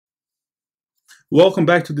Welcome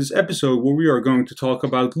back to this episode where we are going to talk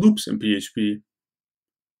about loops in PHP.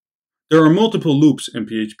 There are multiple loops in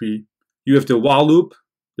PHP. You have the while loop,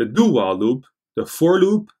 the do while loop, the for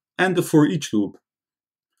loop, and the for each loop.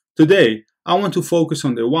 Today, I want to focus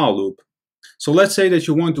on the while loop. So let's say that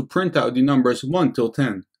you want to print out the numbers 1 till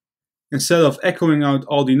 10. Instead of echoing out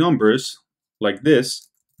all the numbers, like this,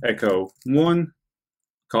 echo 1,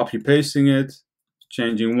 copy pasting it,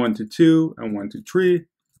 changing 1 to 2 and 1 to 3,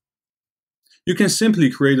 you can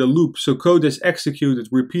simply create a loop so code is executed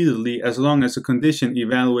repeatedly as long as the condition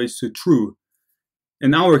evaluates to true.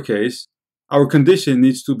 In our case, our condition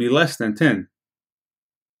needs to be less than 10.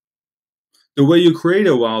 The way you create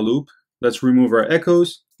a while loop, let's remove our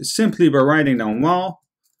echoes, is simply by writing down while,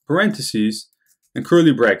 parentheses, and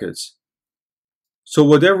curly brackets. So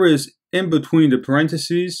whatever is in between the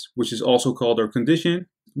parentheses, which is also called our condition,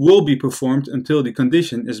 will be performed until the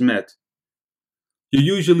condition is met. You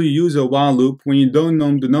usually use a while loop when you don't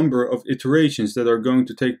know the number of iterations that are going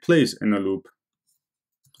to take place in a loop.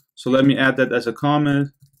 So let me add that as a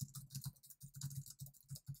comment.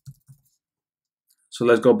 So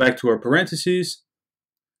let's go back to our parentheses.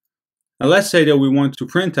 And let's say that we want to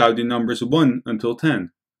print out the numbers 1 until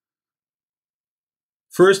 10.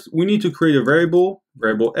 First, we need to create a variable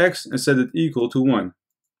x, and set it equal to 1.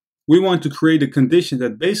 We want to create a condition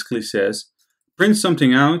that basically says, print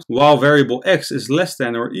something out while variable x is less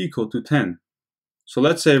than or equal to 10. So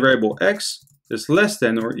let's say variable x is less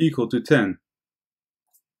than or equal to 10.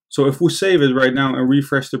 So if we save it right now and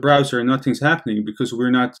refresh the browser, nothing's happening because we're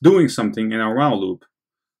not doing something in our while loop.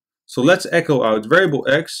 So let's echo out variable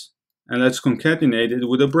x and let's concatenate it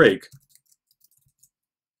with a break.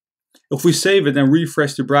 If we save it and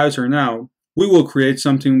refresh the browser now, we will create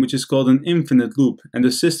something which is called an infinite loop, and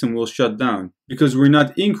the system will shut down. Because we're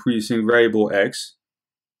not increasing variable x,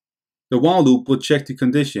 the while loop will check the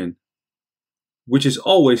condition, which is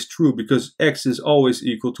always true because x is always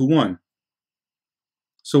equal to 1.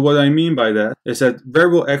 So what I mean by that is that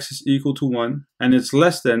variable x is equal to 1 and it's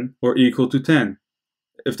less than or equal to 10.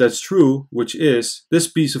 If that's true, which is, this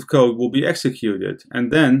piece of code will be executed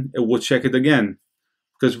and then it will check it again.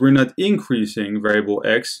 Because we're not increasing variable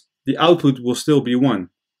x, the output will still be 1.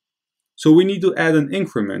 So we need to add an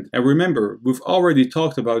increment, and remember, we've already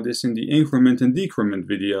talked about this in the increment and decrement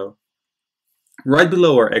video. Right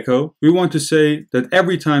below our echo, we want to say that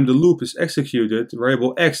every time the loop is executed,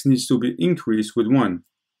 variable x needs to be increased with 1.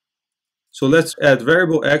 So let's add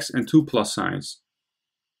variable x and 2 plus signs.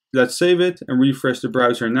 Let's save it and refresh the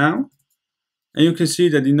browser now, and you can see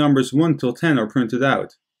that the numbers 1 till 10 are printed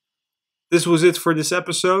out. This was it for this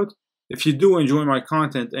episode. If you do enjoy my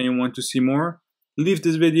content and you want to see more, leave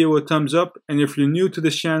this video a thumbs up, and if you're new to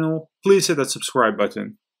this channel, please hit that subscribe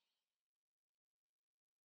button.